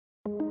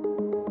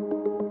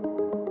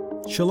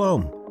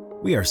Shalom.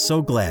 We are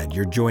so glad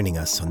you're joining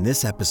us on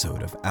this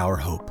episode of Our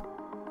Hope.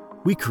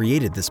 We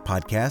created this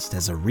podcast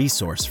as a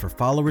resource for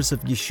followers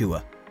of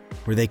Yeshua,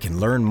 where they can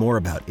learn more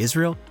about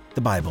Israel,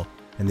 the Bible,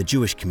 and the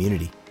Jewish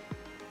community.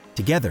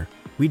 Together,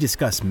 we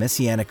discuss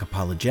messianic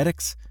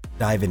apologetics,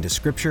 dive into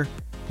scripture,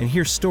 and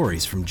hear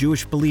stories from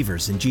Jewish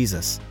believers in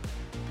Jesus.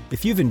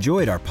 If you've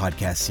enjoyed our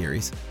podcast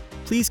series,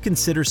 please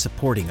consider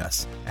supporting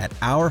us at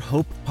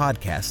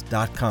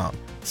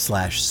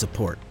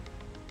ourhopepodcast.com/support.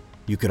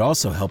 You could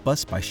also help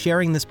us by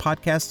sharing this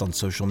podcast on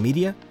social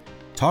media,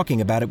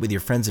 talking about it with your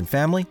friends and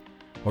family,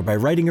 or by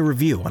writing a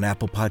review on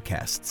Apple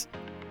Podcasts.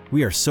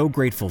 We are so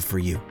grateful for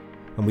you,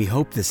 and we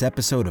hope this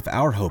episode of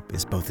Our Hope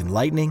is both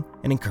enlightening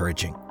and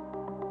encouraging.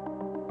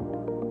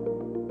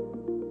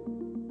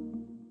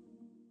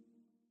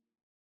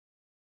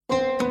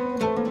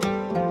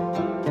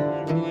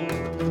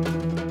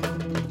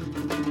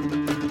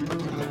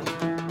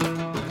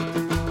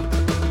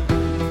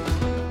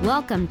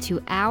 Welcome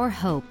to Our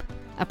Hope,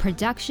 a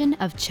production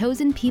of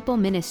Chosen People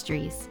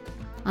Ministries.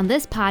 On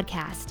this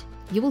podcast,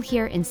 you will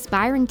hear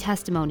inspiring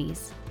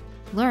testimonies,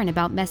 learn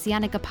about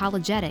messianic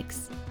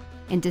apologetics,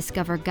 and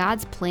discover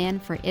God's plan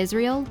for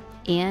Israel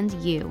and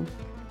you.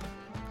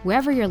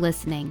 Wherever you're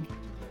listening,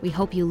 we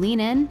hope you lean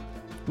in,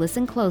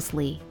 listen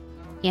closely,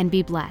 and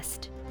be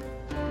blessed.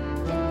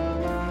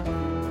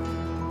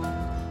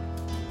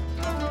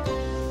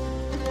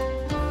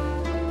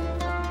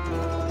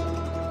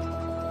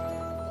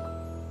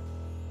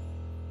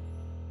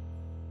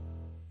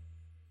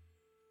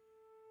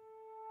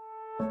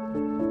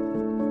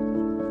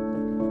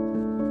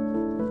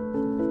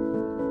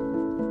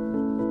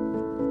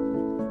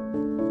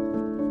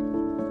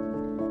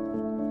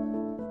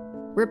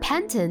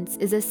 Repentance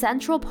is a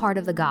central part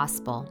of the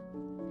gospel.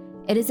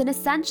 It is an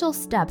essential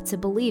step to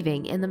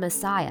believing in the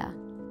Messiah,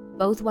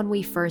 both when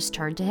we first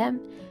turn to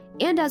him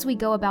and as we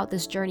go about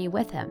this journey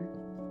with him.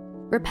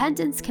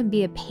 Repentance can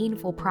be a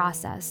painful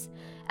process,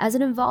 as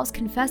it involves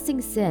confessing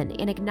sin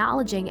and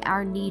acknowledging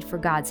our need for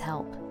God's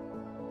help.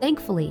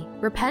 Thankfully,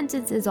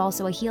 repentance is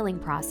also a healing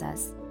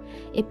process.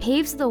 It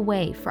paves the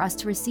way for us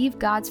to receive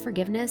God's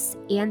forgiveness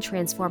and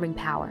transforming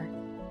power.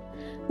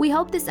 We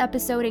hope this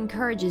episode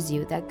encourages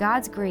you that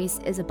God's grace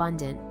is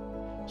abundant.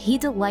 He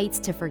delights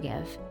to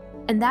forgive,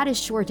 and that is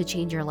sure to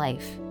change your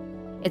life.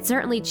 It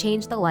certainly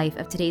changed the life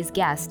of today's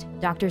guest,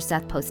 Dr.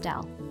 Seth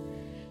Postell.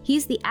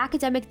 He's the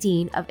Academic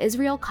Dean of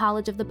Israel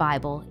College of the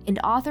Bible and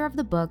author of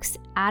the books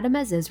Adam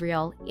as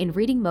Israel and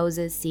Reading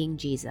Moses, Seeing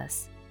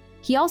Jesus.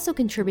 He also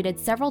contributed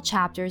several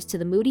chapters to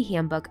the Moody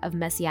Handbook of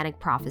Messianic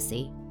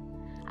Prophecy.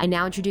 I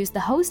now introduce the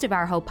host of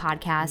Our Hope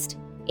podcast,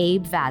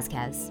 Abe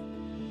Vasquez.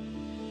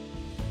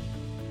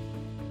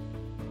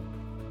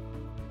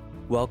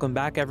 Welcome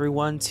back,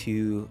 everyone,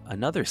 to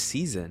another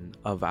season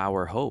of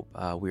Our Hope.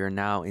 We are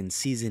now in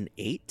season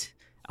 8.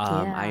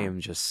 I am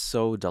just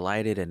so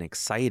delighted and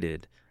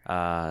excited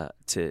to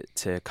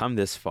come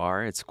this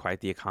far. It's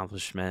quite the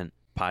accomplishment.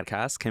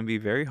 Podcasts can be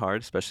very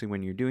hard, especially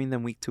when you're doing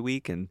them week to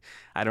week. And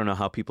I don't know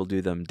how people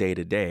do them day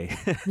to day.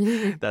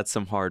 That's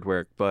some hard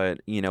work.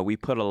 But, we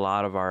put a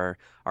lot of our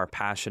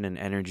passion and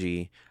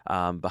energy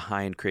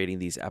behind creating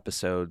these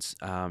episodes,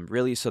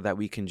 really so that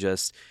we can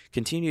just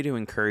continue to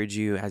encourage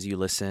you as you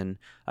listen.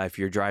 If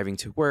you're driving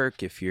to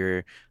work, if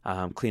you're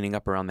cleaning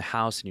up around the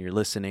house and you're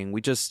listening,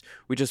 we just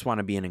want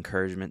to be an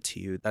encouragement to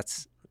you.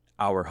 That's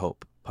our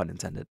hope, pun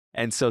intended.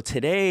 And so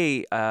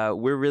today,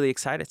 we're really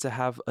excited to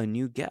have a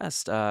new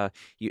guest.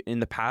 In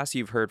the past,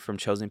 you've heard from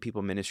Chosen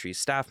People Ministries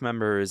staff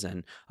members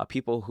and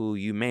people who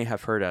you may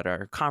have heard at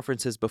our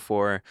conferences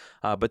before.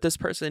 But this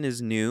person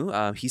is new.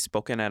 He's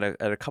spoken at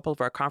a couple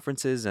of our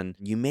conferences, and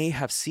you may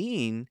have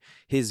seen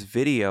his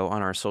video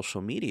on our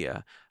social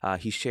media.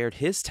 He shared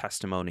his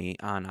testimony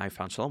on I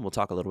Found Shalom. We'll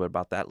talk a little bit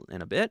about that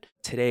in a bit.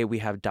 Today, we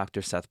have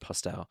Dr. Seth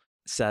Postell.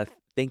 Seth,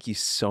 thank you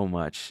so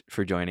much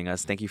for joining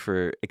us. Thank you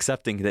for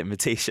accepting the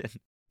invitation.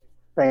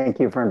 Thank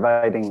you for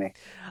inviting me.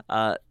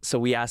 So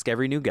we ask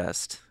every new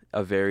guest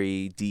a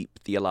very deep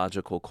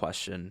theological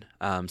question,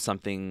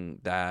 something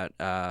that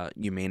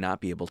you may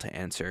not be able to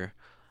answer.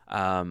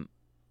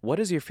 What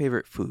is your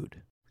favorite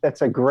food?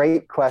 That's a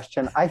great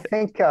question. I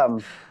think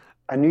a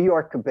New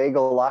York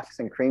bagel, lox,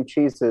 and cream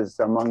cheese is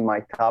among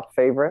my top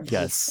favorites.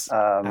 Yes,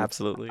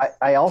 absolutely.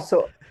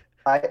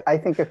 I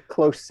think a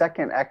close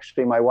second,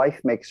 actually, my wife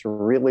makes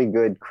really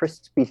good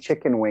crispy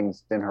chicken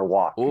wings in her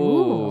wok.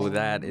 Ooh,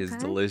 that is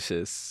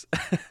delicious.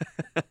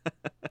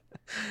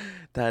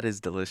 That is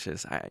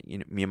delicious.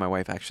 Me and my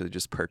wife actually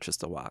just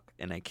purchased a wok,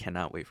 and I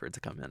cannot wait for it to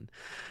come in.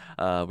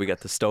 We got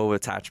the stove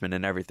attachment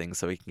and everything,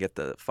 so we can get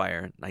the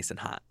fire nice and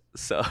hot.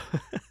 So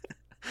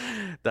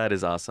that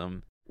is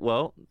awesome.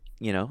 Well,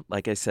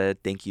 like I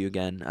said, thank you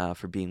again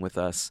for being with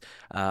us.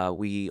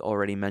 We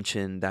already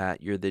mentioned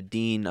that you're the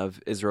Dean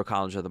of Israel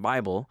College of the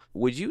Bible.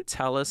 Would you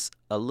tell us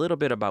a little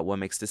bit about what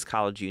makes this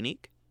college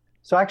unique?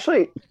 So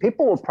actually,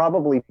 people will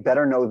probably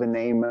better know the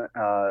name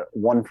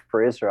One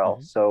for Israel.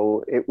 Mm-hmm.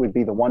 So it would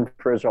be the One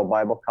for Israel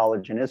Bible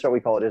College in Israel. We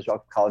call it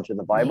Israel College of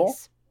the Bible,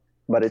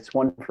 but it's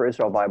One for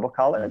Israel Bible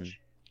College.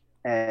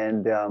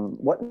 And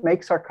what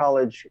makes our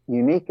college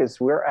unique is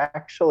we're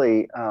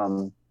actually,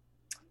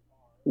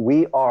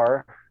 we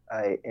are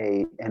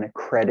an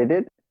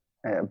accredited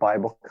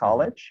Bible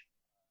college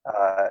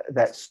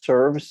that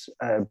serves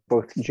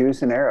both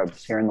Jews and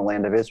Arabs here in the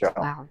land of Israel.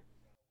 Wow.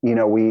 You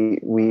know,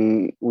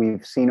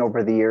 we've seen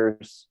over the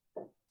years,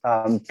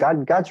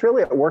 God's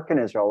really at work in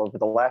Israel over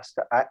the last,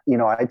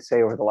 I'd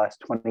say over the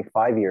last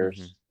 25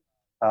 years.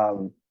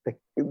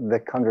 The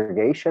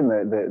congregation,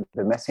 the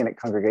Messianic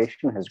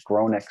congregation has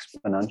grown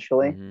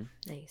exponentially.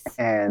 Nice.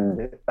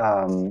 And,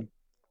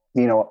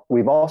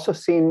 we've also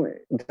seen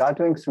God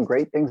doing some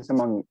great things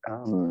among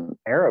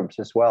Arabs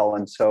as well.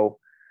 And so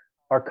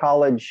our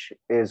college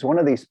is one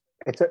of these,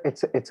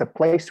 it's a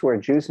place where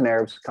Jews and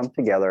Arabs come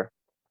together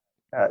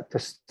to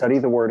study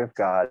the Word of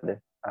God,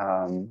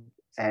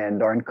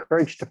 and are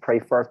encouraged to pray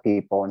for our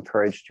people,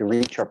 encouraged to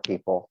reach our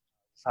people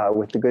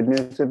with the good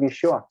news of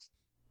Yeshua.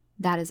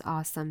 That is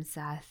awesome,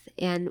 Seth.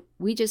 And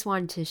we just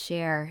wanted to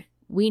share,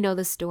 we know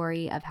the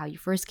story of how you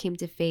first came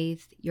to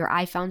faith. Your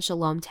I Found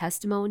Shalom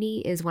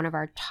testimony is one of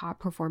our top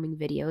performing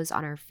videos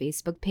on our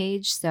Facebook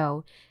page.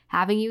 So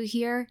having you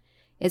here,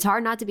 it's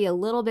hard not to be a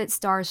little bit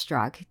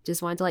starstruck.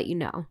 Just wanted to let you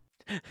know.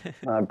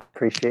 I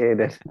appreciate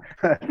it.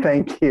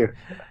 Thank you.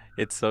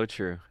 It's so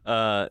true.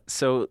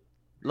 So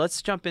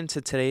let's jump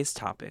into today's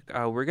topic.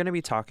 We're going to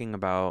be talking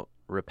about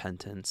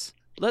repentance.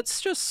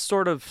 Let's just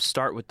sort of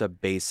start with the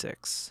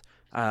basics.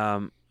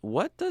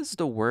 What does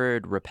the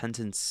word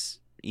repentance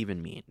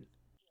even mean?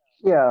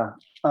 Yeah.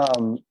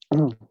 In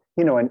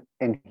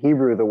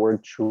Hebrew, the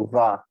word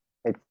tshuva,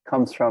 it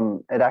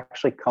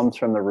actually comes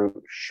from the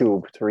root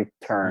shuv, to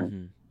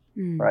return,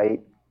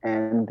 right?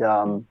 And,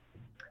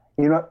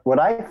 what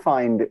I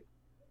find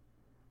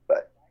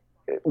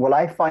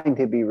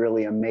to be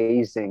really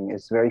amazing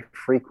is very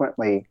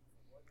frequently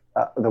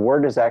the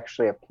word is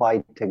actually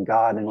applied to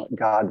God and what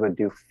God would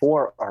do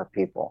for our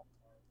people.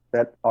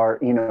 That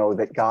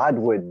God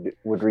would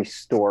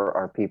restore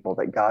our people,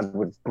 that God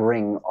would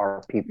bring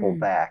our people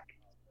back.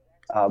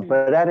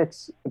 But at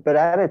its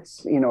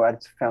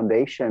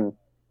foundation,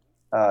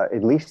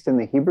 at least in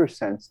the Hebrew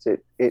sense,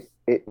 it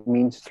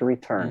means to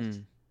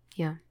return.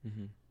 Yeah.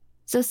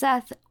 So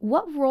Seth,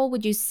 what role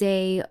would you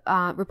say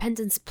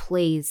repentance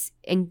plays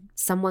in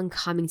someone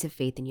coming to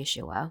faith in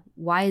Yeshua?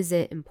 Why is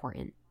it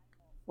important?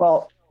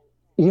 Well,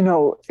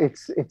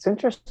 it's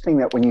interesting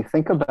that when you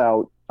think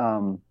about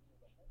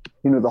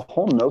the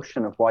whole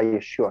notion of why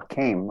Yeshua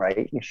came,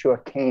 right?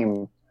 Yeshua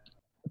came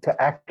to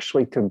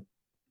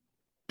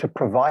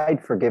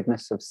provide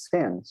forgiveness of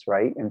sins,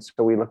 right? And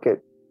so we look at,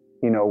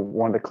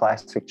 one of the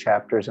classic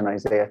chapters in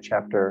Isaiah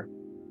chapter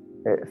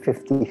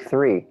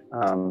 53,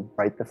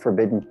 right? The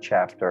forbidden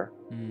chapter.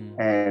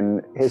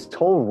 And his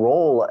whole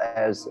role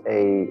as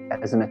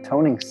an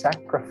atoning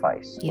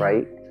sacrifice,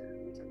 right?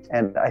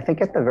 And I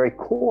think at the very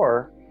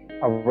core,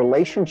 a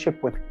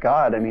relationship with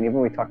God,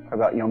 even we talk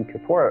about Yom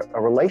Kippur,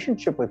 a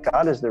relationship with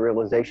God is the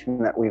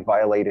realization that we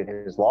violated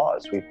his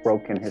laws. We've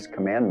broken his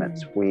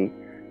commandments.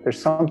 There's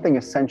something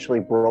essentially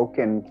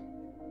broken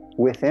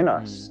within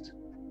us.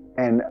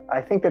 And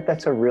I think that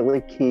that's a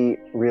really key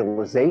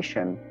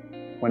realization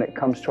when it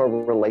comes to our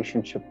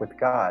relationship with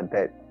God,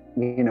 that,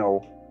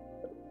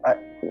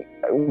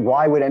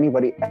 why would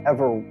anybody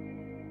ever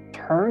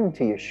turn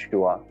to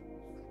Yeshua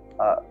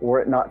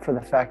were it not for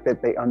the fact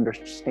that they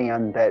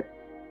understand that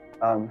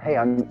hey,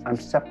 I'm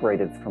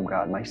separated from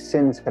God. My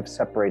sins have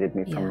separated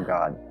me from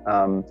God.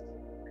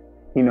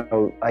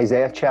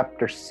 Isaiah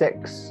chapter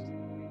 6,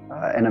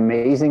 an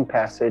amazing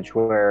passage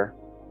where,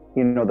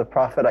 the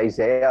prophet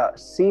Isaiah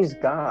sees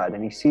God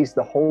and he sees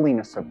the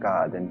holiness of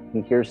God, and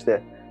he hears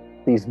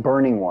these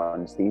burning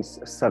ones, these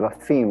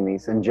seraphim,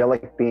 these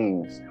angelic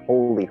beings,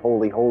 holy,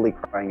 holy, holy,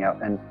 crying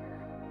out. And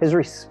his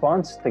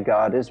response to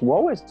God is,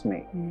 woe is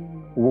me,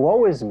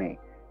 woe is me.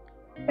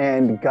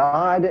 And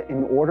God,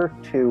 in order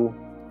to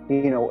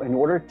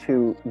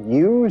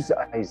use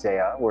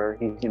Isaiah, where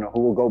he's, who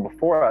will go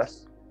before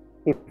us,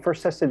 he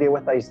first has to deal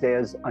with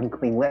Isaiah's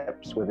unclean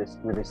lips, with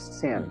his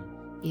sin.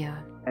 Yeah.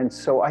 And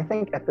so I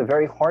think at the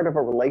very heart of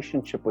a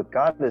relationship with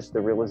God is the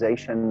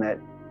realization that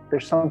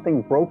there's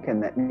something broken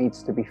that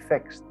needs to be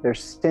fixed.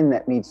 There's sin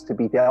that needs to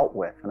be dealt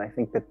with. And I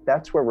think that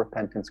that's where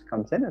repentance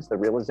comes in, is the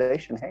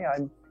realization, hey,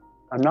 I'm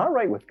not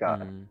right with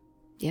God.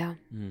 Yeah.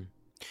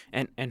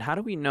 And how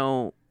do we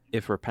know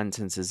if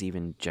repentance is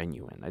even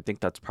genuine? I think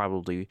that's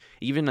probably,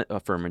 even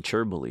for a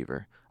mature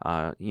believer,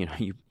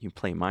 you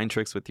play mind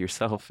tricks with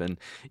yourself and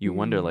you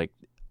wonder, like,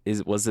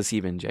 was this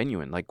even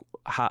genuine? Like,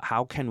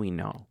 how can we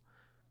know?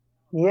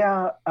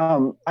 Yeah,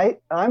 I'm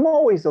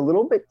always a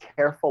little bit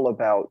careful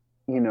about,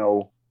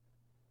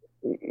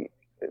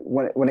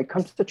 when it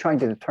comes to trying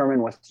to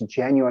determine what's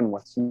genuine,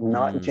 what's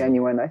not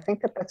genuine. I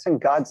think that that's in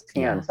God's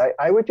hands. Yeah.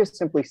 I would just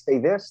simply say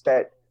this,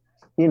 that,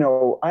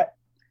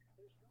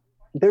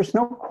 there's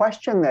no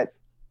question that,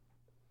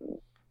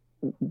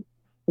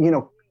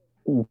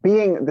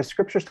 the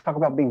scriptures talk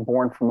about being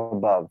born from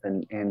above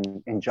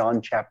in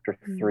John chapter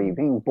 3,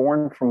 being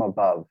born from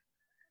above.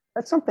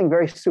 That's something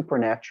very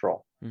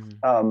supernatural.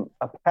 A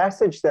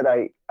passage that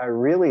I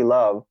really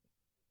love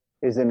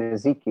is in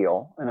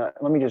Ezekiel, and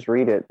let me just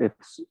read it.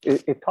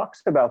 It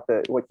talks about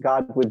what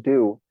God would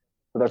do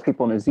with our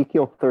people in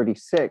Ezekiel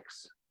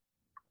 36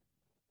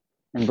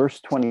 and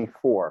verse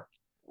 24.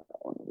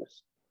 Let me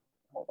just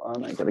hold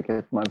on. I got to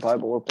get my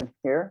Bible open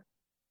here.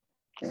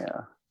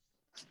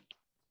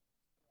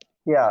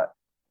 Yeah.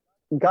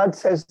 God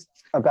says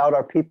about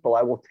our people,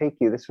 I will take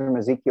you. This is from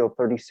Ezekiel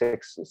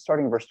 36,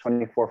 starting verse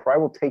 24. For I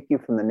will take you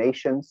from the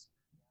nations,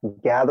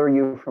 gather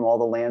you from all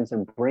the lands,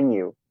 and bring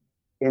you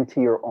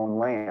into your own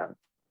land.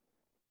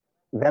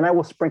 Then I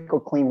will sprinkle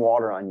clean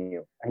water on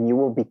you, and you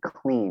will be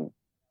clean.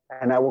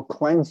 And I will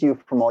cleanse you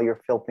from all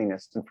your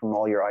filthiness and from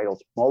all your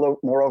idols.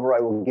 Moreover, I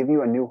will give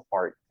you a new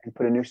heart and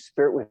put a new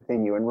spirit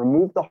within you, and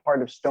remove the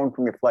heart of stone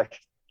from your flesh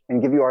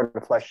and give you a heart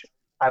of flesh.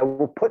 I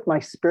will put my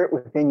spirit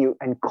within you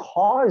and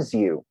cause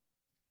you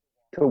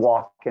to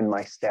walk in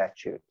my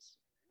statutes,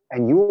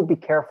 and you will be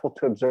careful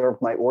to observe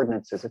my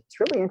ordinances. It's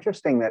really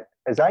interesting that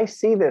as I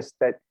see this,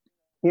 that,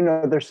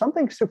 there's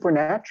something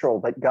supernatural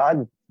that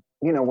God,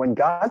 when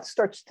God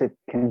starts to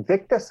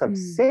convict us of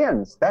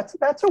sins, that's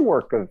a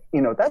work of,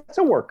 that's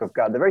a work of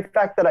God. The very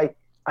fact that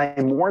I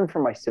mourn for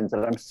my sins,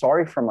 that I'm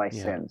sorry for my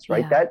sins,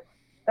 right? Yeah.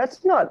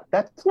 That's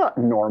not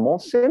normal.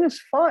 Sin is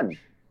fun,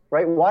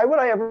 right? Why would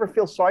I ever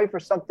feel sorry for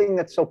something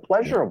that's so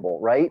pleasurable,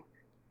 right?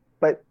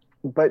 But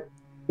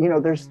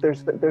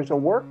there's a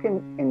work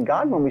in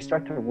God when we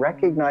start to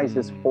recognize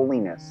His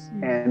holiness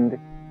and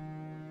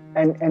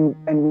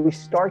we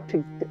start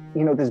to,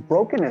 this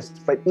brokenness,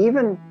 but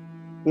even,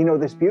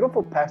 this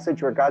beautiful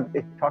passage where God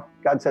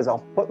says,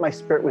 I'll put my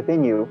spirit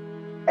within you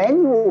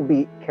and you will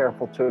be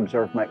careful to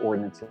observe my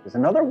ordinances.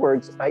 In other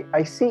words,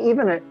 I see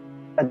even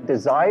a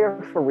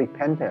desire for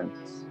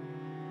repentance,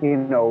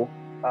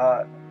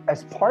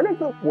 as part of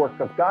the work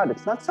of God.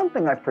 It's not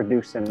something I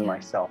produce in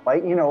myself.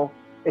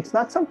 It's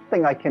not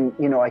something I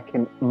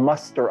can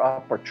muster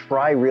up or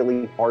try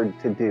really hard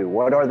to do.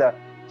 What are the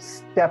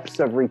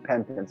steps of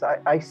repentance?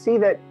 I see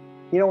that,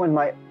 in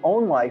my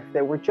own life,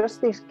 there were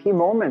just these key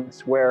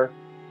moments where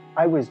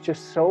I was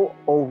just so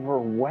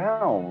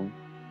overwhelmed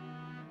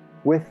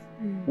with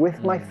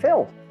my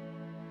filth.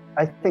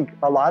 I think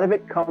a lot of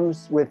it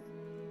comes with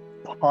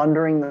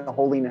pondering the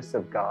holiness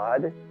of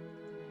God,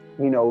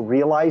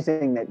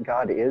 realizing that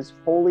God is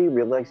holy,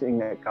 realizing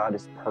that God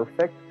is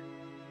perfect.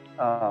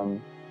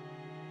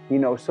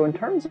 So in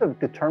terms of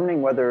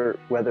determining whether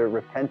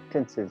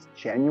repentance is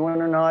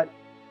genuine or not,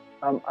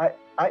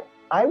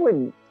 I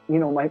would,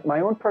 my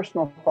own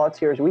personal thoughts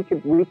here is we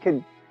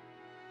could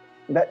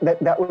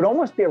that would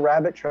almost be a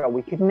rabbit trail.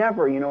 We could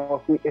never,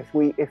 if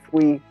we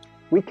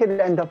could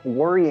end up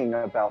worrying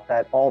about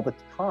that all the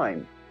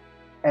time,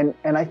 and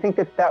I think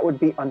that would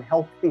be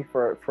unhealthy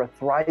for a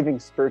thriving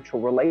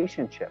spiritual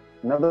relationship.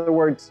 In other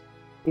words,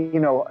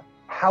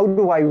 how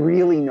do I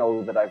really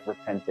know that I've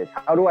repented?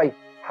 How do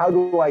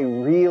I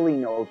really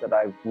know that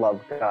I've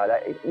loved God?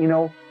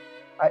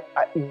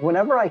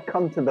 Whenever I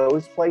come to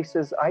those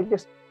places, I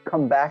just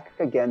come back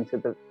again to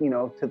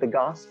the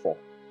gospel.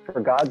 For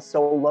God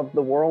so loved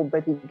the world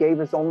that He gave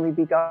His only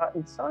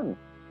begotten Son,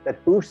 that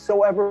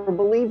whosoever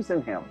believes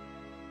in Him,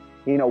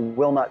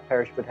 will not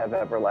perish but have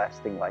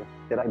everlasting life.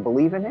 Did I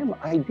believe in Him?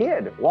 I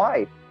did.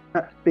 Why?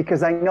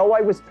 Because I know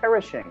I was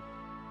perishing.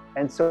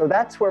 And so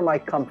that's where my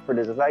comfort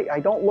is. I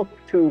don't look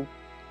to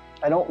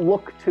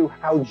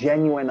how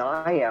genuine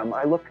I am.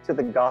 I look to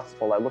the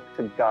gospel. I look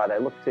to God. I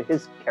look to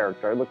His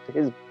character. I look to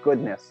His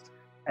goodness.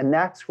 And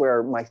that's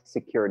where my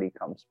security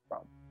comes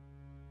from.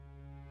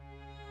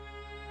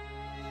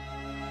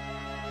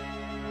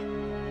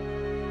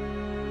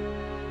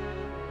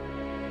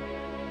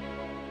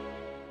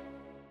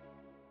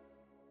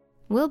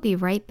 We'll be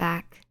right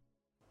back.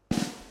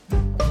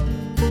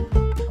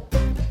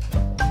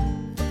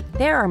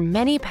 There are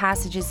many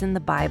passages in the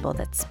Bible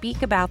that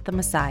speak about the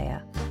Messiah,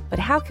 but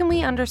how can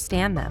we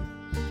understand them?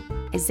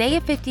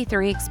 Isaiah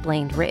 53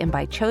 Explained, written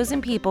by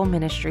Chosen People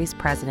Ministries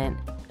President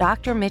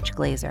Dr. Mitch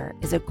Glaser,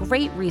 is a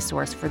great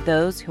resource for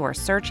those who are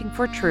searching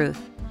for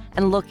truth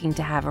and looking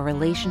to have a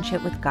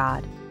relationship with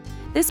God.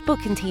 This book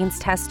contains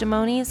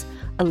testimonies,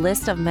 a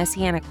list of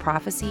messianic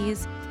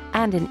prophecies,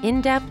 and an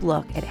in-depth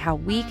look at how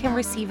we can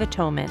receive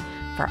atonement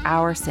for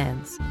our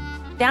sins.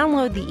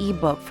 Download the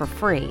ebook for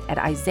free at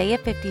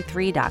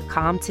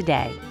isaiah53.com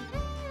today.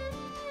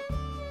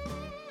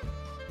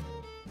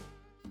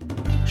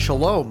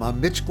 Shalom,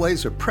 I'm Mitch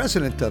Glaser,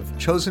 president of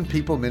Chosen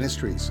People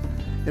Ministries.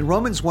 In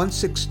Romans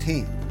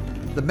 1:16,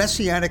 the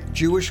Messianic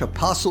Jewish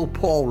apostle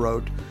Paul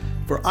wrote,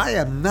 "For I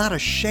am not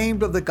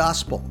ashamed of the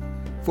gospel,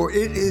 for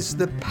it is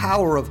the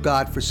power of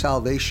God for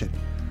salvation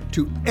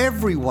to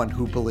everyone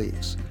who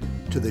believes,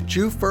 to the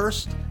Jew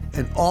first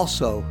and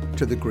also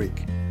to the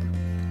Greek."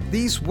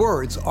 These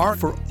words are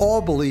for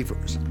all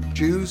believers,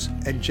 Jews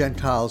and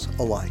Gentiles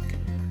alike.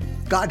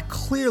 God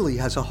clearly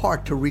has a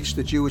heart to reach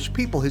the Jewish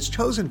people, His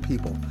chosen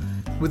people,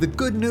 with the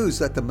good news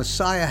that the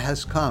Messiah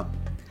has come.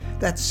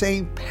 That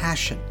same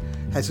passion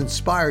has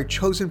inspired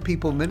Chosen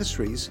People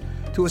Ministries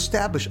to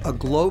establish a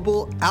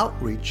global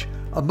outreach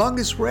among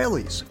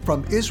Israelis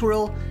from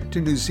Israel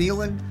to New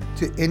Zealand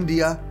to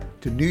India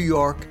to New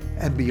York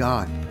and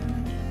beyond.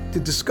 To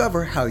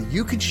discover how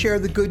you can share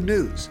the good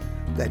news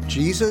that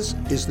Jesus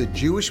is the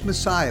Jewish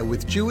Messiah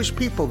with Jewish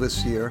people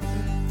this year,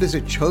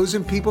 visit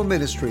Chosen People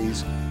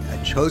Ministries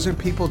at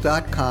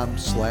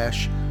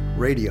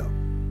chosenpeople.com/radio.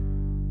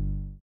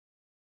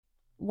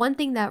 One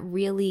thing that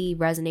really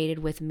resonated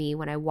with me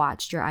when I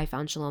watched your I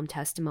Found Shalom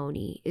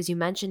testimony is you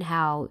mentioned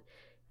how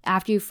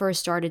after you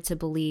first started to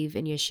believe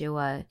in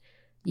Yeshua,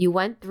 you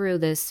went through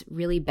this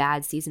really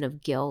bad season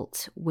of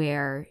guilt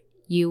where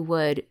you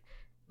would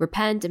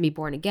repent and be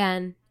born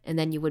again, and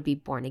then you would be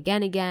born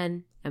again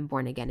and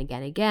born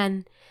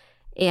again.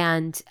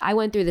 And I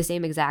went through the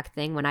same exact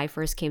thing when I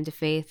first came to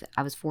faith.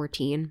 I was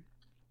 14.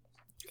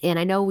 And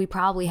I know we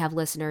probably have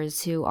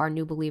listeners who are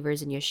new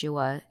believers in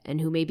Yeshua and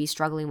who may be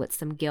struggling with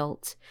some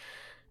guilt.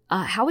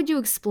 How would you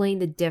explain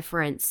the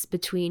difference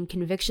between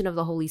conviction of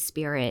the Holy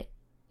Spirit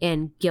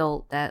and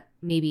guilt that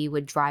maybe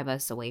would drive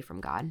us away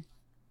from God?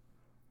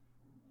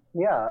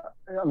 Yeah,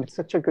 it's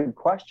such a good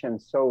question.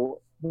 So,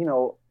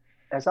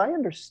 as I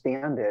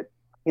understand it,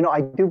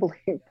 I do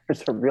believe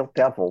there's a real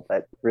devil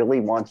that really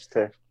wants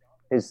to,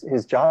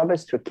 his job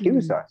is to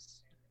accuse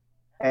us.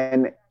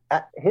 And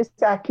his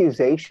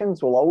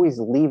accusations will always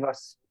leave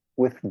us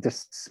with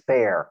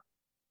despair,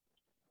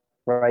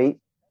 right?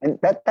 And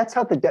that's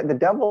how the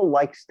devil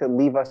likes to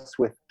leave us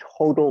with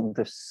total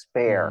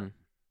despair.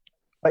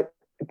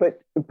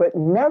 But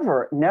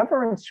never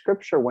in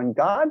Scripture, when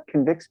God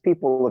convicts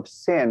people of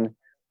sin,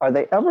 are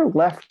they ever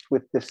left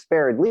with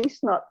despair, at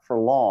least not for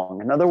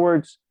long. In other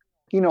words,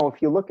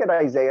 if you look at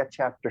Isaiah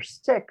chapter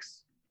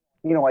 6,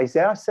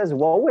 Isaiah says,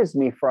 "Woe is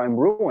me, for I'm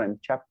ruined,"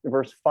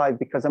 verse 5,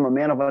 "because I'm a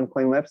man of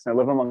unclean lips, and I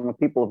live among a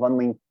people of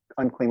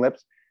unclean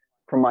lips.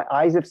 For my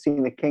eyes have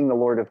seen the King, the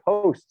Lord of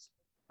hosts."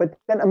 But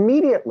then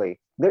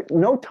immediately,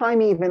 no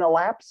time even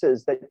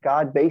elapses that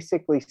God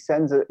basically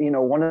sends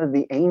one of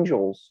the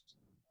angels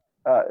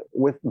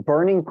with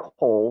burning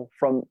coal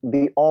from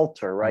the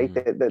altar, right?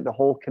 Mm-hmm. The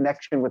whole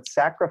connection with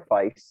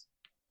sacrifice,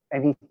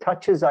 and he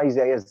touches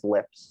Isaiah's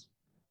lips.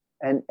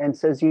 And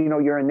says,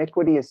 your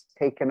iniquity is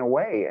taken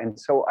away. And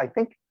so I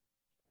think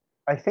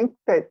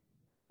that,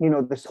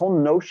 this whole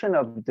notion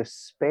of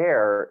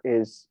despair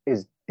is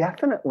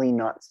definitely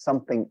not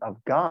something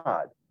of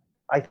God.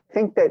 I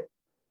think that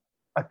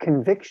a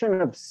conviction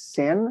of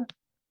sin,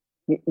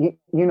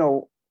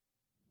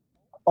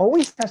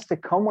 always has to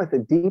come with a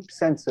deep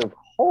sense of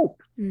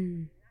hope,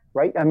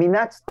 right? I mean,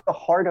 that's the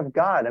heart of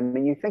God. I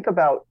mean, you think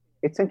about,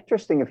 it's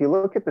interesting, if you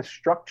look at the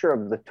structure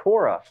of the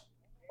Torah,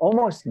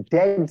 almost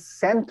dead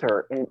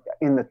center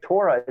in the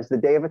Torah is the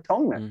Day of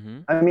Atonement.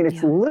 Mm-hmm. I mean,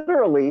 it's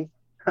literally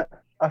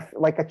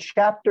like a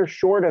chapter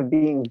short of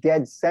being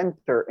dead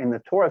center in the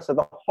Torah. So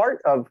the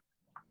heart of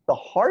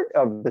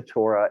the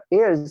Torah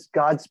is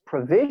God's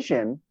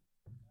provision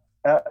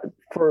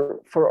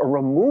for a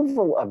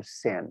removal of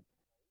sin,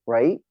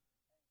 right?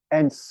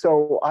 And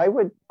so I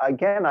would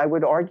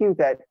argue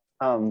that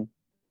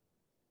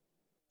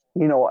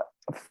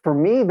for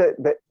me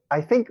that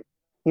I think,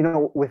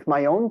 with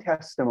my own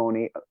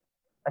testimony,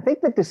 I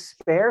think the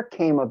despair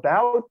came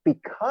about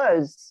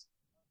because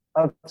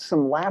of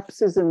some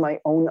lapses in my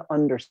own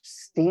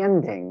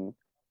understanding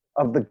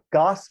of the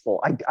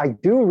gospel. I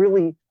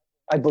believe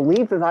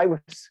that I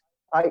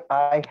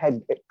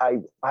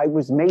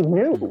was made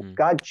new. Mm-hmm.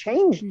 God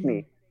changed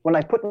me when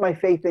I put my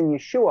faith in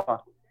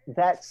Yeshua.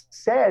 That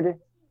said,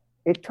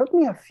 it took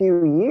me a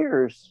few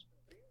years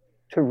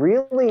to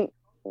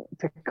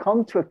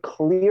come to a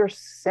clear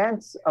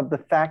sense of the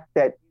fact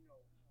that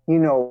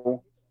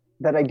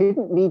that I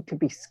didn't need to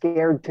be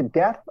scared to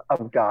death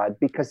of God,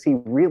 because he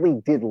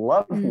really did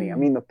love me. I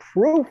mean, the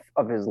proof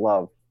of his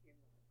love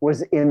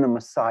was in the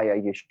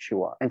Messiah,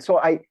 Yeshua. And so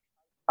I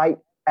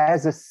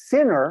as a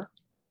sinner,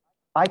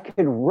 I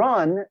could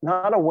run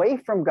not away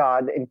from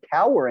God and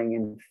cowering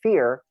in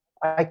fear.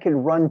 I could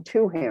run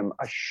to him,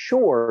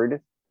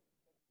 assured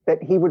that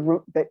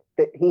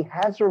that he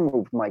has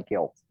removed my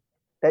guilt,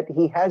 that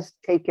he has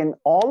taken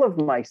all of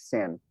my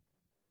sin,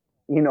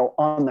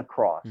 on the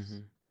cross. Mm-hmm.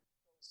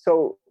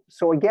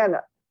 So again,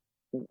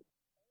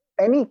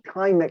 any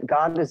time that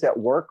God is at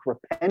work,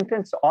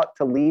 repentance ought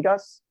to lead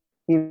us,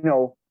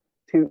 to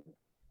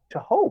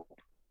hope.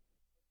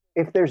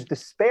 If there's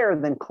despair,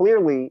 then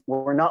clearly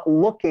we're not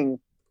looking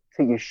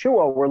to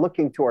Yeshua, we're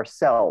looking to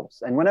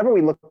ourselves. And whenever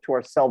we look to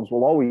ourselves,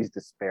 we'll always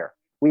despair.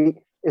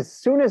 As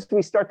soon as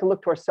we start to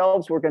look to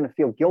ourselves, we're going to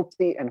feel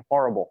guilty and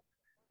horrible.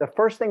 The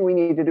first thing we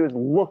need to do is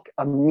look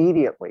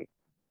immediately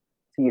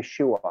to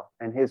Yeshua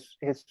and his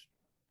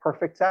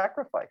perfect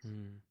sacrifice.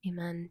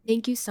 Amen.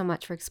 Thank you so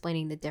much for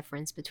explaining the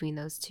difference between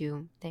those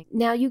two things.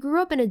 Now, you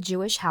grew up in a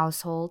Jewish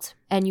household,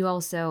 and you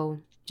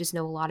also just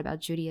know a lot about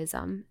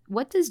Judaism.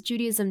 What does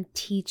Judaism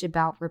teach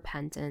about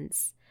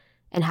repentance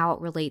and how it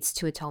relates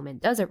to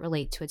atonement? Does it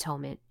relate to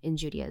atonement in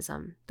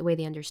Judaism, the way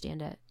they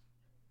understand it?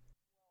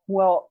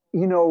 Well, at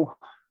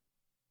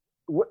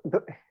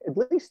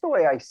least the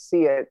way I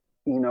see it,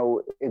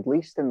 at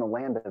least in the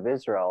land of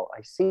Israel,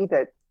 I see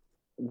that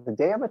the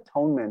Day of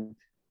Atonement,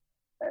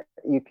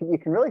 you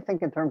can really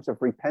think in terms of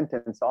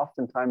repentance,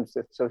 oftentimes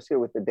associated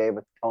with the Day of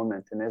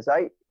Atonement. And as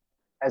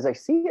as I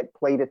see it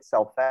played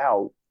itself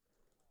out,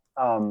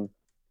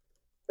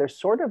 there's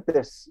sort of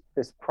this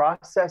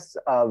process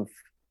of,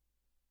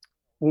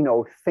 you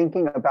know,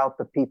 thinking about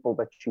the people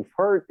that you've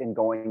hurt and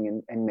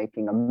going and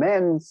making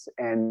amends,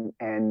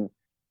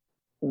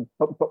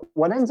 but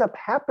what ends up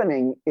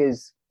happening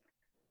is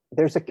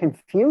there's a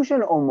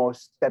confusion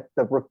almost that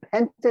the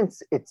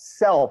repentance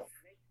itself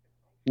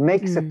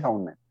makes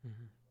atonement.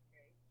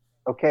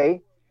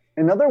 Okay?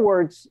 In other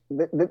words,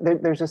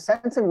 there's a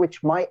sense in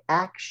which my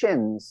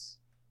actions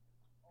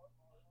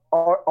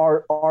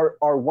are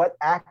what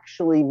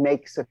actually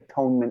makes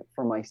atonement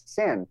for my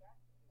sin.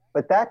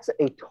 But that's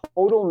a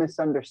total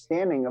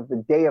misunderstanding of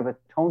the Day of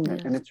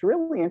Atonement. And it's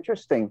really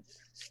interesting.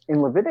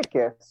 In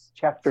Leviticus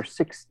chapter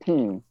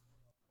 16,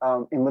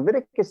 in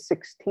Leviticus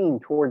 16,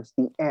 towards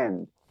the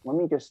end, let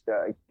me just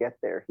get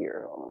there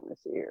here. Hold on,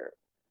 let's see here.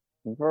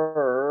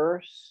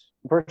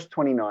 Verse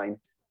 29.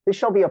 This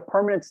shall be a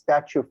permanent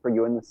statute for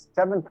you in the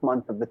 7th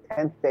month of the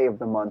 10th day of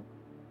the month.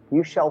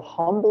 You shall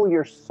humble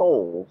your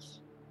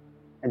souls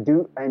and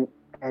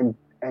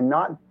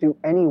not do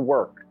any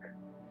work,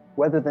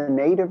 whether the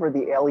native or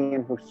the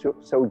alien who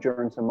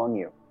sojourns among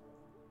you.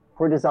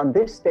 For it is on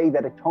this day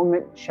that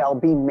atonement shall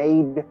be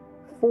made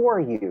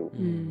for you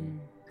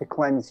to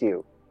cleanse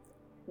you.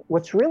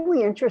 What's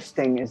really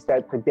interesting is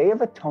that the Day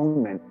of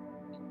Atonement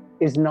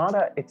is not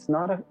a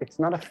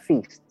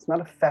feast. It's not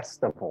a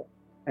festival.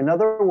 In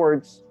other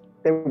words,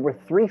 there were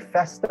 3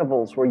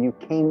 festivals where you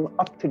came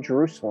up to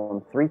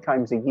Jerusalem 3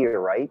 times a year,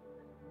 right?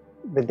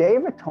 The Day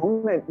of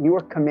Atonement, you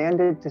are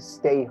commanded to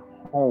stay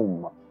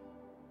home.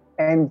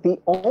 And the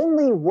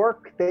only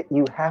work that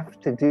you have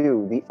to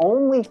do, the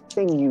only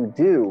thing you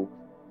do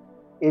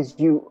is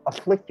you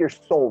afflict your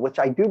soul, which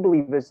I do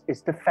believe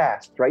is to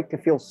fast, right? To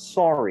feel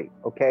sorry,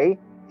 okay?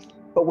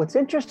 But what's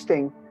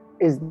interesting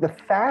is the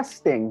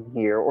fasting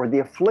here, or the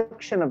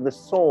affliction of the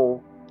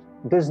soul,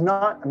 does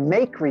not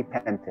make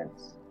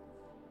repentance.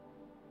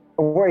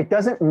 Or it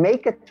doesn't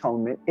make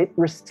atonement, it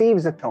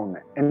receives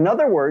atonement. In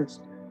other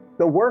words,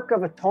 the work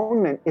of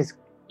atonement is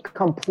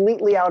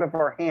completely out of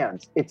our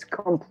hands. It's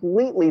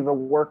completely the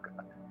work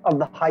of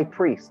the high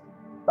priest.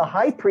 The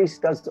high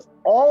priest does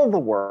all the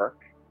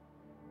work,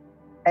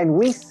 and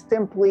we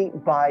simply,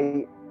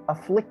 by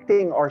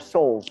afflicting our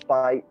souls,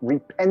 by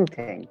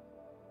repenting,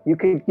 you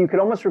could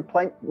almost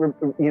replace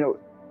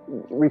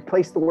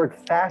the word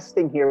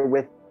fasting here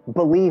with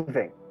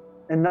believing.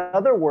 In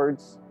other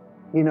words,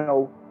 you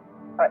know,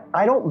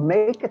 I don't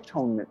make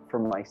atonement for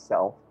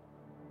myself.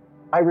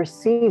 I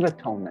receive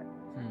atonement.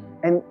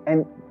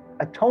 And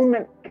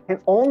atonement can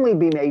only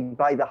be made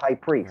by the high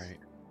priest.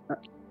 Right.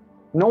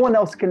 No one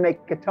else can make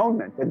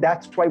atonement. And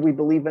that's why we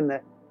believe in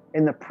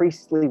the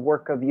priestly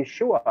work of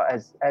Yeshua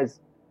as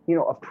you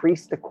know, a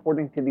priest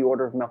according to the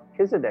order of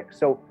Melchizedek.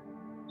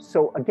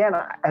 So again,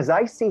 as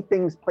I see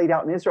things played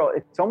out in Israel,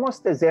 it's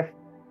almost as if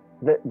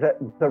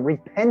the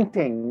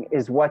repenting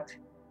is what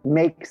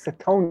makes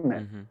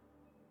atonement,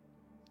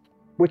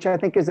 which I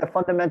think is a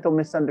fundamental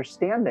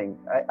misunderstanding.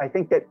 I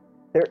think that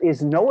there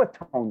is no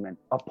atonement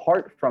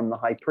apart from the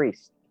high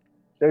priest.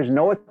 There's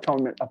no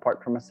atonement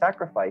apart from a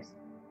sacrifice.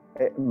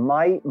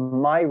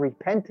 My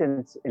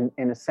repentance,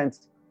 in a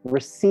sense,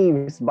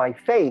 receives by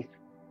faith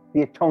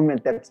the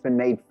atonement that's been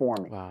made for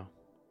me. Wow.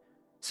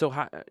 So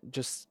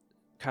just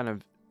kind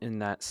of in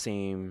that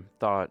same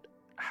thought,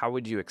 how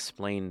would you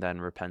explain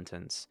then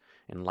repentance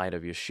in light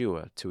of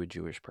Yeshua to a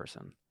Jewish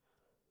person?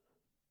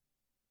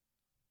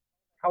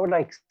 How would I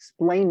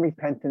explain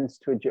repentance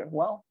to a Jew?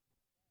 Well,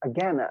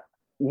 again,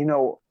 you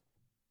know,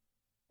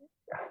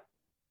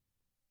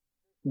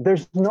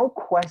 there's no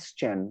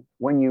question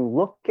when you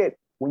look at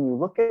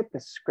the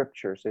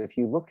scriptures, if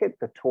you look at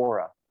the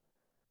Torah,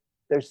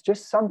 there's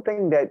just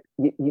something that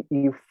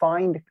you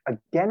find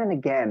again and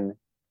again,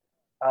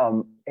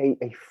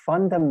 a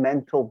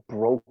fundamental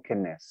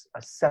brokenness,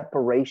 a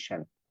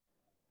separation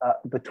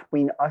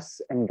between us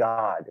and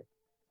God.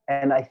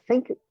 And I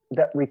think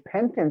that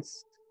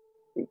repentance,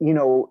 you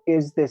know,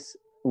 is this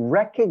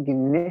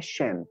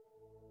recognition.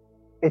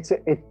 It's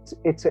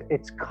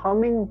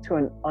coming to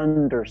an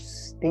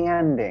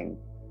understanding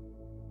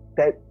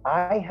that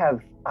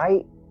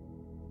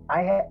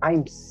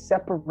I'm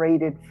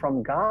separated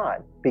from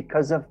God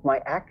because of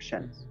my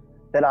actions,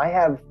 that I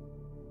have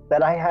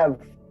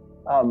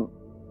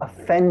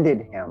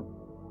offended him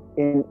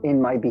in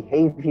my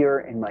behavior,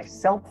 in my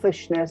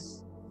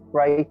selfishness,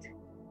 right?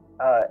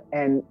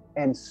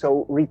 And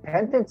so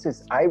repentance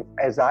is,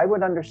 as I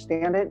would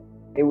understand it,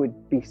 it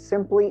would be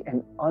simply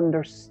an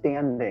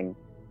understanding.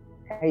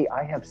 Hey,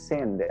 I have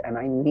sinned and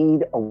I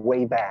need a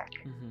way back.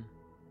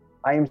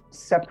 I am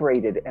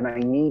separated and I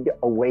need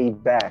a way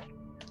back.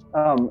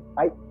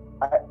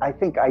 I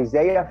think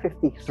Isaiah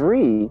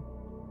 53,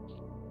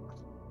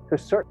 to a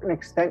certain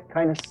extent,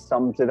 kind of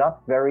sums it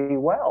up very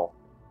well.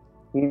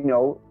 You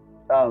know,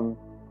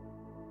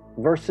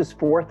 verses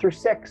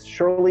 4-6,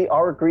 surely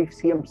our griefs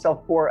he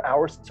himself bore,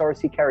 our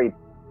sorrows he carried,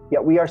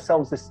 yet we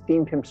ourselves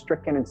esteemed him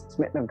stricken and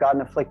smitten of God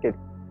and afflicted.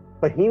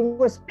 But he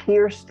was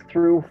pierced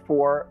through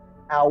for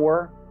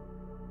our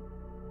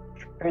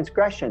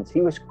transgressions.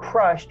 He was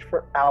crushed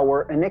for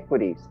our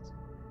iniquities.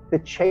 The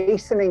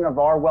chastening of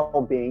our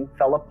well-being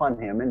fell upon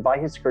him, and by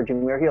his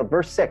scourging we are healed.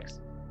 Verse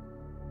 6,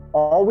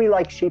 all we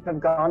like sheep have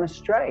gone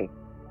astray.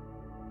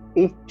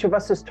 Each of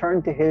us has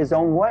turned to his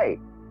own way.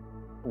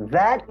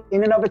 That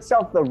in and of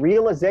itself, the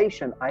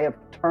realization, I have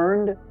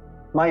turned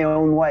my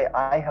own way,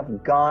 I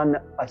have gone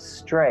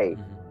astray.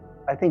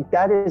 I think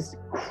that is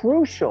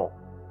crucial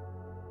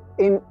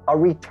in a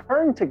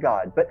return to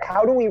God. But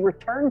how do we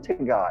return to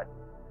God?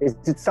 Is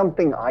it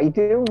something I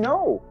do?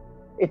 No.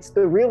 It's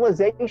the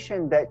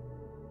realization that,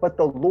 but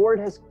the Lord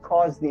has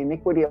caused the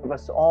iniquity of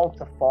us all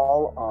to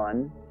fall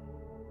on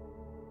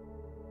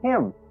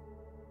him.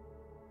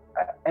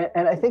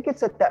 And I think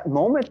it's at that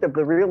moment of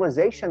the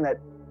realization that,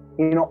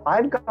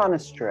 I've gone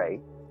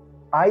astray.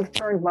 I've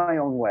turned my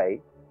own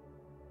way.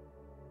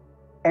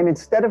 And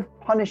instead of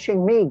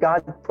punishing me,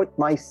 God put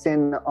my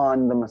sin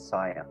on the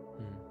Messiah.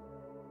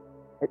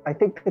 I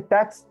think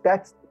that's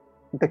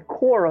the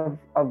core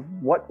of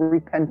what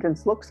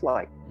repentance looks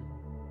like.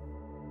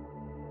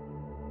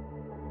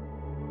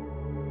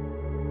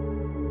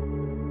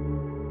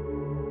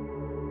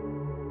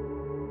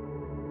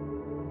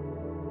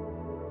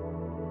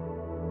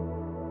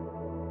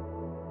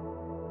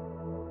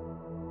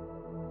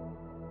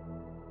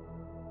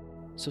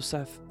 So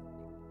Seth,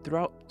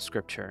 throughout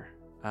Scripture,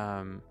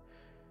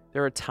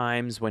 there are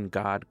times when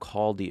God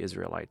called the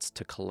Israelites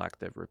to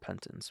collective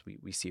repentance.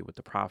 We see it with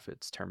the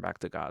prophets: turn back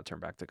to God, turn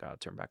back to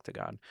God, turn back to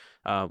God.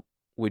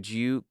 Would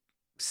you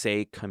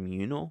say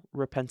communal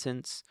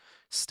repentance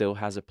still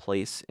has a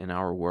place in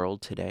our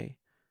world today?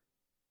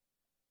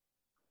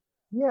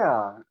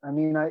 Yeah, I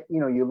mean,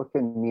 you look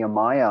in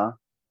Nehemiah,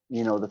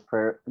 the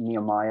prayer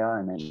Nehemiah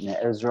and in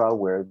Ezra,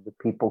 where the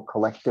people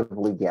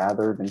collectively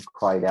gathered and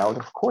cried out.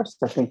 Of course,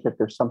 I think that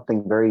there's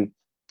something very,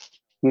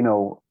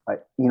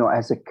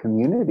 as a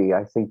community,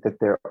 I think that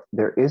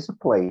there is a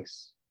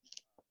place.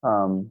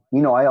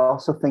 I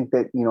also think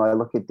that, I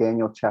look at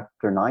Daniel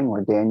chapter 9,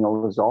 where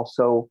Daniel is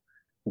also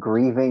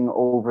grieving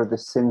over the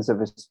sins of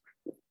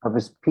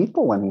his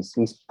people, and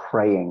he's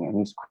praying and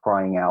he's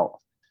crying out.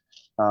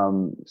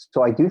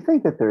 So I do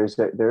think that there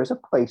is a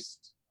place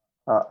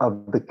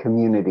of the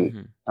community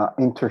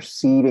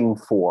interceding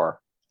for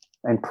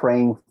and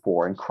praying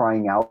for and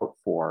crying out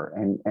for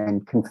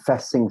and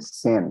confessing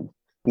sin.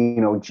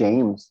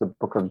 James, the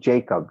book of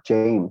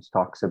James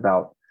talks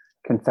about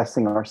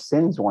confessing our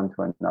sins one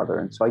to another.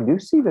 And so I do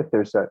see that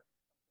there's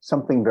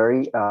something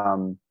very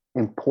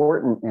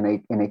important in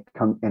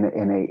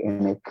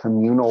a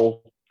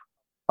communal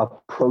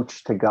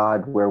approach to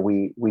God, where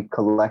we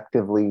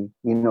collectively,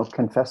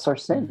 confess our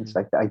sins.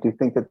 I do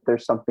think that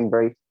there's something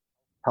very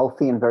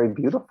healthy and very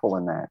beautiful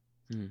in that.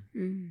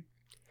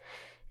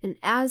 And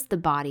as the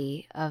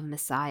body of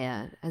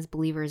Messiah, as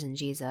believers in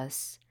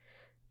Jesus,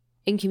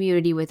 in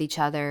community with each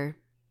other,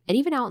 and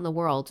even out in the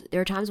world, there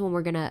are times when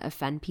we're going to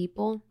offend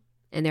people,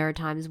 and there are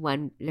times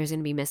when there's going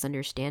to be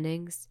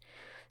misunderstandings.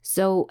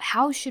 So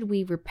how should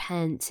we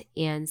repent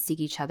and seek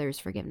each other's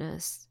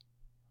forgiveness?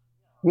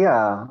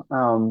 Yeah.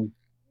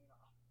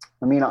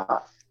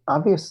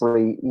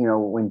 Obviously,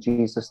 when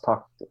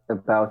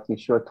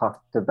Yeshua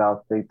talked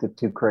about the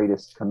two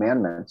greatest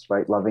commandments,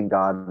 right? Loving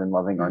God and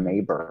loving our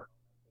neighbor,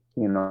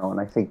 and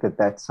I think that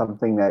that's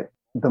something that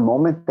the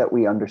moment that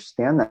we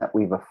understand that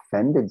we've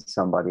offended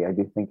somebody, I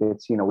do think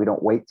it's, we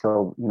don't wait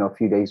till, a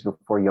few days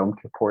before Yom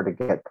Kippur to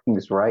get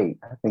things right.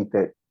 I think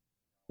that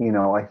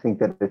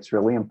it's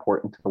really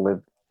important to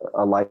live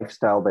a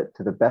lifestyle that,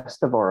 to the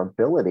best of our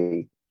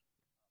ability,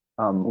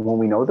 when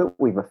we know that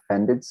we've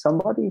offended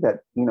somebody, that,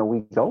 we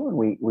go and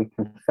we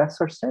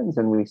confess our sins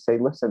and we say,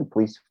 listen,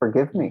 please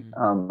forgive me.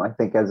 I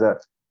think as a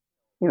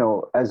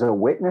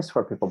witness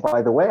for people.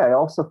 By the way, I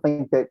also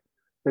think that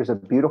there's a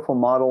beautiful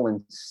model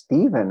in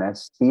Stephen,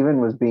 as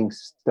Stephen was being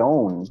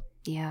stoned.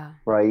 Yeah.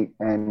 Right.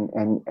 And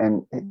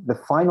the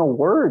final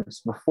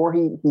words before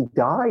he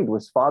died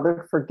was,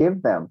 Father,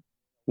 forgive them,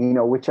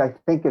 which I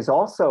think is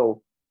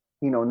also,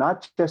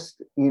 not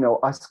just,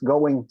 us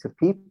going to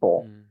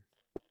people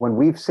when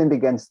we've sinned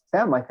against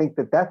them. I think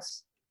that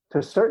that's, to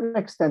a certain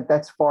extent,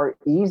 that's far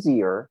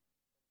easier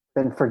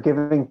than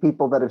forgiving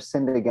people that have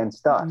sinned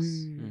against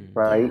us.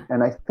 Right. Yeah.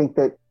 And I think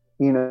that,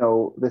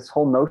 this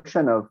whole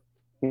notion of,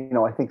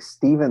 I think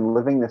Stephen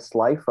living this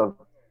life of,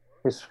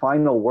 his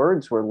final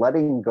words were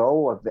letting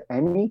go of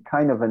any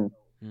kind of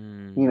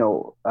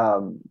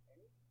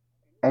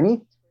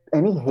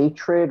any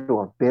hatred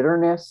or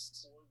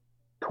bitterness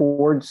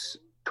towards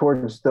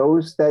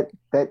those that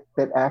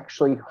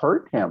actually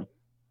hurt him,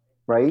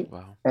 right?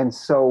 Wow. And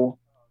so,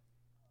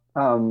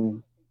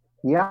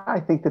 I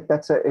think that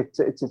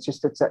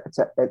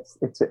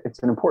it's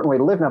an important way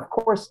to live. Now, of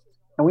course,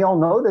 and we all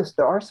know this,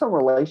 there are some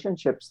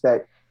relationships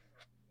that,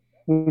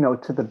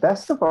 to the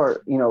best of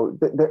our,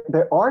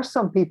 there are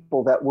some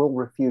people that will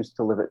refuse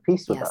to live at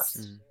peace with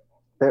us.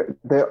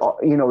 There are,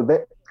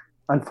 that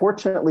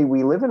unfortunately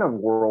we live in a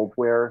world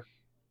where,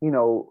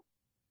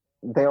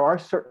 there are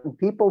certain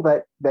people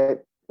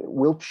that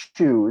will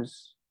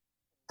choose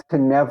to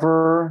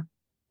never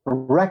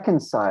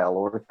reconcile,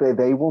 or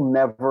they will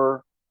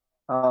never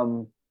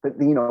that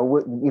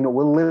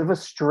we'll live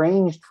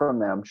estranged from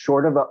them,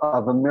 short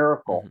of a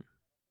miracle. Mhm.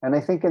 And I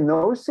think in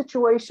those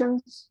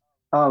situations,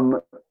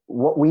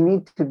 what we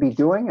need to be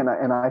doing, and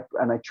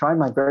I try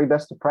my very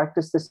best to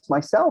practice this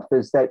myself,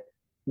 is that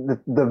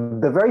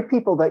the very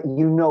people that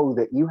you know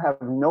that you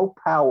have no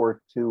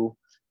power to,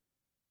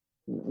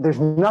 there's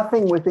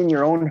nothing within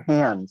your own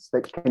hands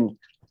that can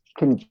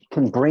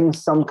bring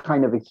some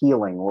kind of a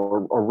healing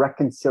or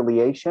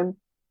reconciliation.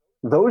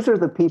 Those are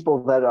the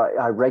people that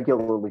I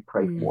regularly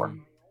pray for,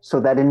 so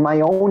that in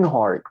my own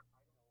heart,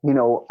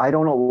 I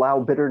don't allow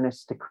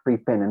bitterness to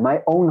creep in. In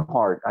my own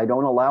heart, I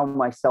don't allow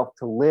myself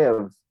to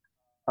live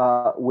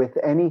with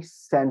any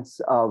sense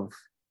of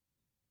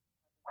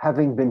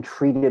having been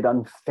treated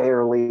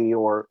unfairly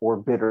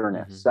or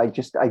bitterness.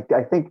 Mm-hmm.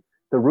 I think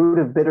the root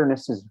of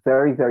bitterness is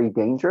very, very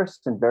dangerous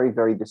and very,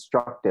 very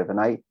destructive. And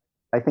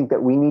I think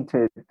that we need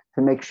to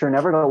make sure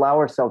never to allow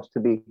ourselves to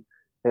be,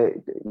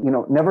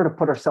 never to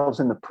put ourselves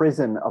in the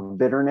prison of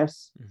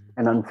bitterness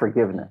and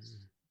unforgiveness.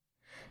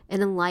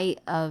 And in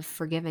light of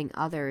forgiving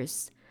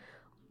others,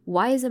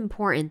 why is it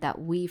important that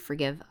we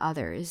forgive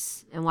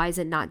others? And why is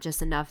it not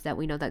just enough that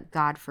we know that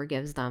God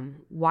forgives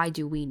them? Why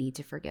do we need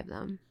to forgive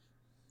them?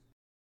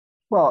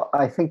 Well,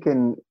 I think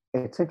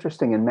it's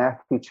interesting in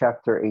Matthew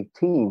chapter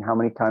 18, how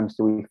many times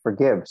do we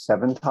forgive?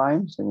 7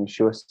 times? And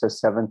Yeshua says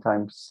 7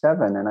 times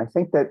 7. And I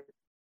think that,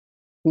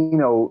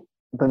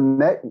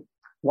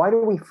 why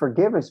do we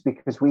forgive is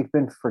because we've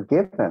been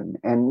forgiven.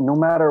 And no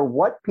matter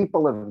what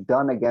people have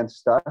done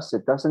against us,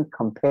 it doesn't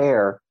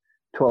compare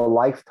to a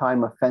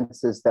lifetime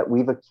offenses that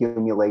we've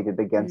accumulated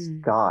against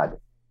God,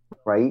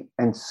 right?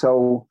 And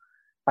so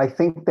I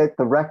think that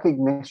the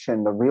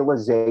recognition, the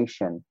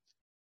realization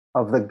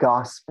of the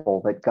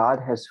gospel that God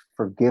has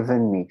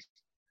forgiven me,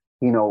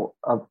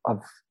 of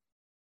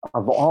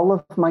all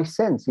of my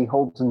sins, he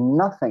holds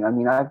nothing. I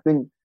mean, I've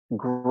been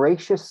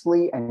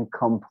graciously and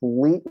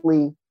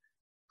completely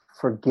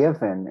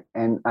forgiven,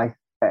 and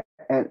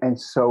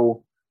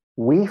so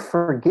we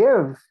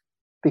forgive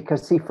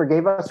because he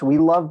forgave us. We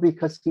love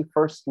because he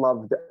first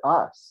loved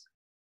us.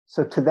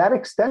 So to that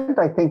extent,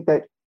 I think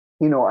that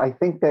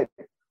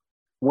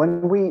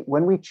when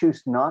we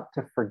choose not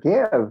to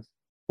forgive,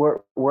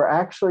 we're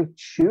actually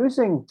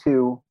choosing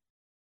to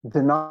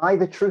deny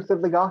the truth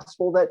of the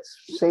gospel that's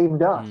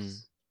saved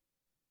us.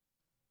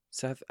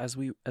 Seth, as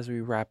we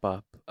wrap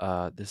up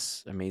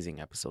this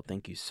amazing episode,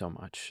 thank you so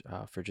much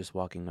for just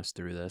walking us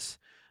through this.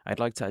 I'd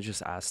like to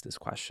just ask this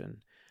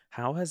question: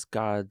 how has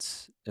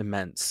God's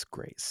immense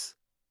grace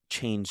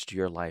changed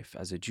your life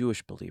as a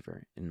Jewish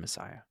believer in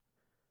Messiah?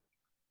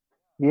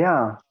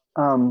 Yeah,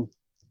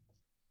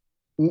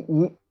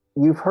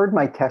 you've heard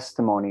my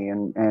testimony,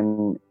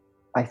 and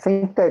I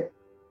think that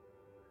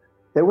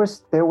there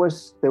was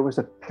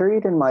a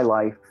period in my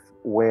life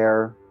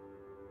where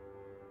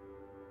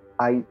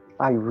I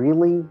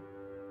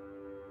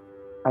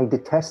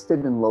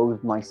detested and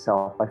loathed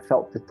myself. I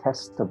felt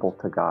detestable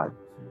to God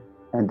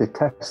and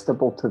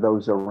detestable to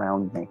those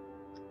around me.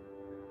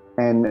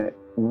 And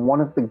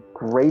one of the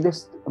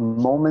greatest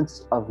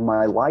moments of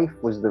my life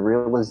was the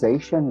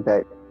realization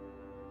that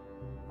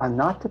I'm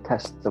not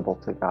detestable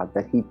to God,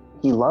 that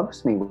he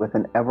loves me with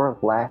an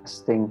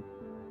everlasting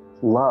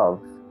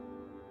love.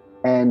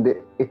 And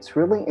it's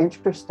really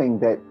interesting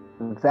that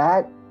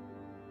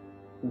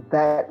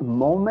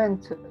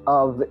moment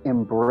of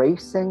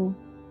embracing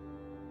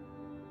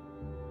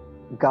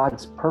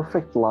God's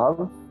perfect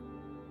love,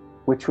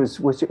 which was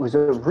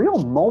a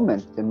real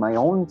moment in my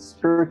own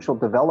spiritual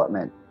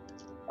development.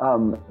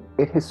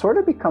 It has sort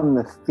of become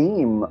the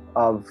theme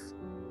of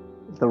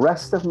the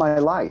rest of my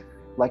life.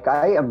 Like,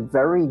 I am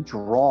very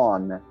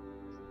drawn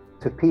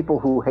to people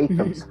who hate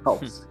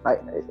themselves.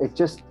 And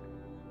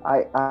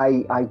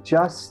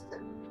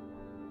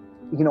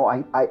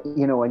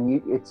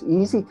it's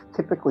easy to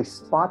typically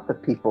spot the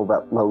people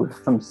that loathe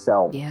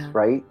themselves,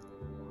 right?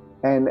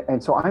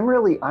 And so I'm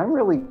really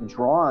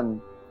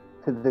drawn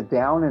to the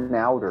down and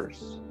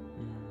outers,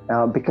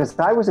 because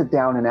I was a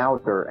down and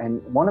outer.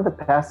 And one of the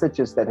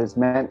passages that has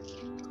meant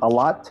a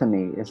lot to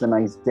me is in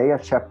Isaiah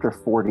chapter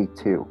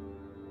 42.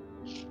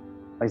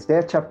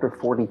 Isaiah chapter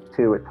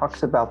 42, it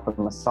talks about the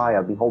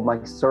Messiah. Behold,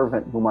 my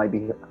servant whom I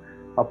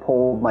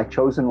uphold, my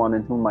chosen one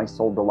in whom my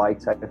soul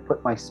delights. I have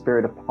put my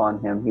spirit upon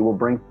him. He will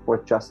bring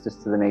forth justice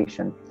to the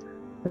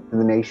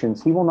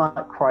nations. He will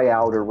not cry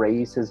out or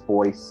raise his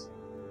voice,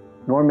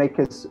 nor make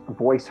his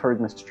voice heard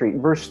in the street.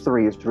 Verse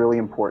 3 is really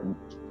important.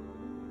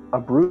 A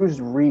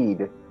bruised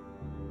reed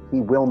he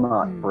will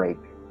not break,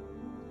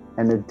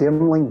 and a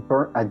dimly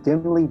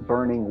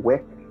burning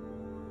wick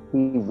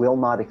he will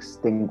not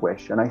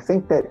extinguish. And I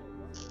think that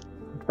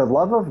the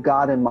love of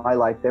God in my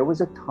life, there was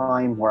a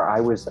time where I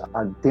was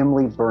a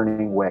dimly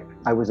burning wick.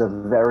 I was a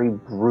very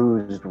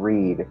bruised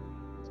reed,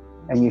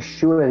 and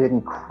Yeshua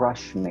didn't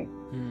crush me.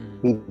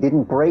 He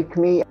didn't break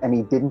me, and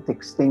he didn't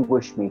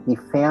extinguish me. He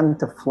fanned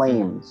to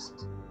flames.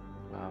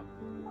 Wow.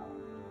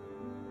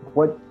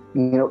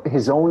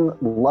 His own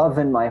love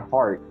in my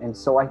heart. And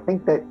so I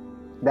think that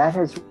that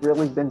has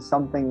really been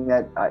something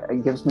that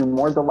gives me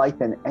more delight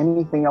than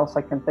anything else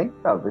I can think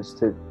of, is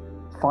to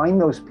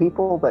find those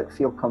people that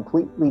feel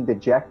completely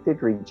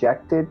dejected,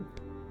 rejected,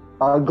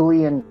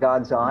 ugly in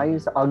God's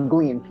eyes,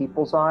 ugly in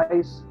people's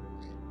eyes.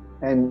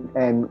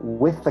 And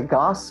with the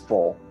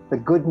gospel, the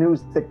good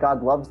news that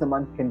God loves them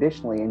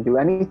unconditionally, and do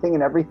anything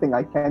and everything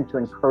I can to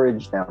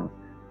encourage them,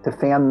 to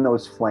fan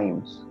those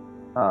flames.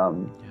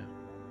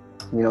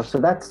 So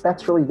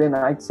that's really been,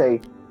 I'd say,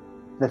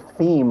 the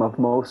theme of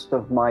most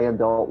of my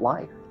adult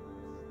life.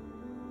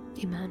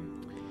 Amen.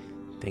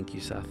 Thank you,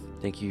 Seth.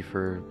 Thank you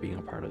for being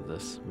a part of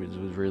this. It was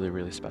a really,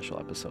 really special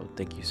episode.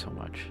 Thank you so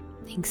much.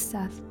 Thanks,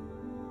 Seth.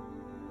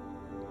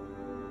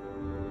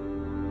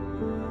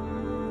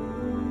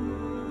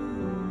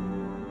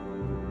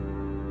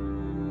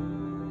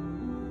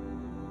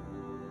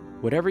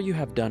 Whatever you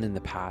have done in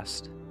the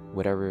past,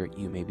 whatever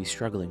you may be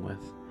struggling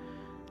with,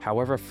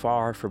 however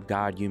far from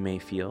God you may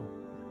feel,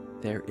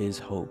 there is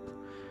hope.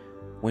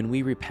 When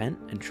we repent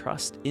and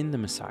trust in the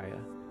Messiah,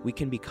 we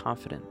can be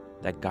confident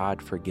that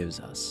God forgives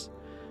us.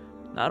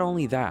 Not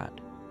only that,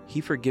 He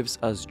forgives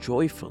us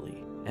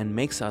joyfully and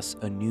makes us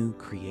a new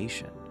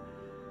creation.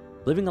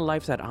 Living a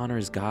life that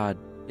honors God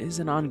is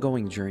an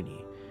ongoing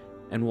journey,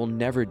 and we'll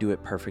never do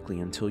it perfectly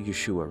until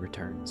Yeshua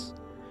returns.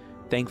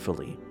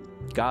 Thankfully,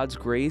 God's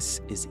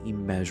grace is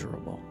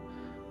immeasurable.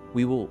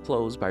 We will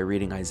close by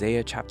reading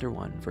Isaiah chapter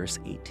 1, verse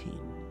 18.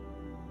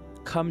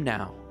 Come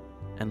now,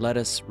 and let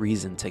us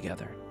reason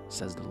together,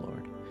 says the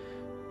Lord.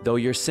 Though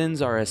your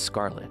sins are as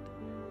scarlet,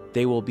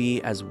 they will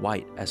be as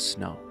white as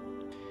snow.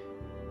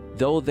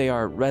 Though they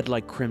are red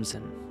like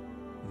crimson,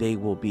 they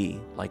will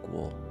be like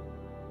wool.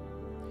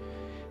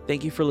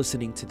 Thank you for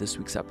listening to this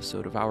week's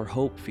episode of Our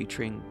Hope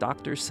featuring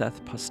Dr.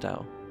 Seth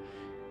Postel.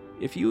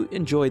 If you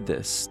enjoyed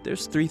this,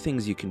 there's 3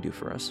 things you can do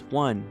for us.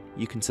 1,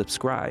 you can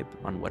subscribe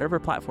on whatever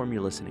platform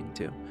you're listening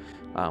to,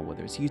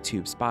 whether it's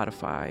YouTube,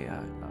 Spotify,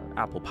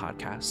 Apple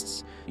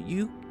Podcasts.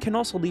 You can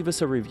also leave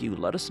us a review.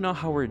 Let us know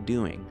how we're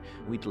doing.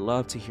 We'd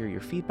love to hear your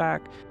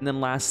feedback. And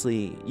then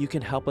lastly, you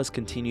can help us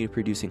continue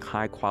producing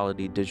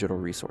high-quality digital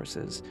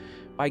resources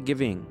by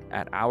giving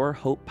at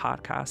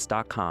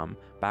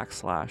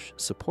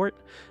ourhopepodcast.com/support.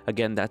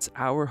 Again, that's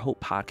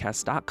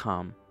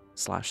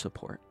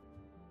ourhopepodcast.com/support.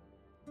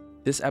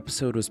 This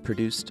episode was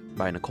produced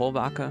by Nicole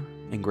Vaca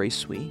and Grace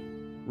Sui,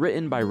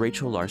 written by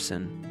Rachel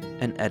Larson,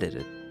 and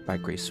edited by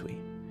Grace Sui.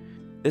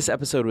 This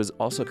episode was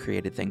also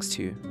created thanks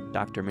to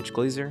Dr. Mitch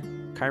Glazer,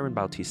 Kyron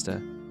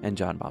Bautista, and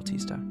John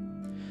Bautista.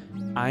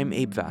 I'm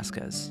Abe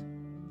Vasquez.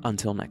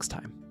 Until next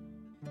time.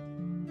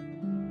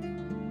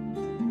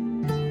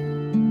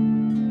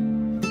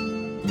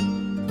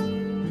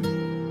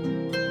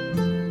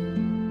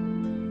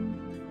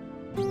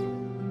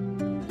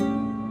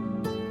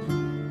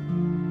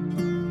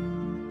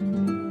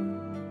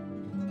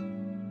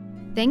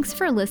 Thanks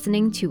for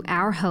listening to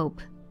Our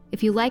Hope.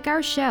 If you like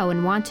our show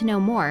and want to know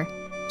more,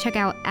 check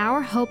out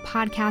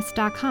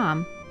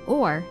ourhopepodcast.com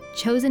or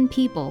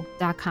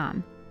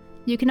chosenpeople.com.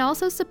 You can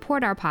also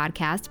support our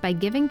podcast by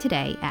giving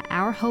today at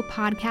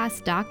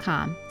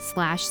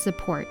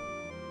ourhopepodcast.com/support.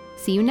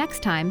 See you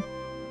next time.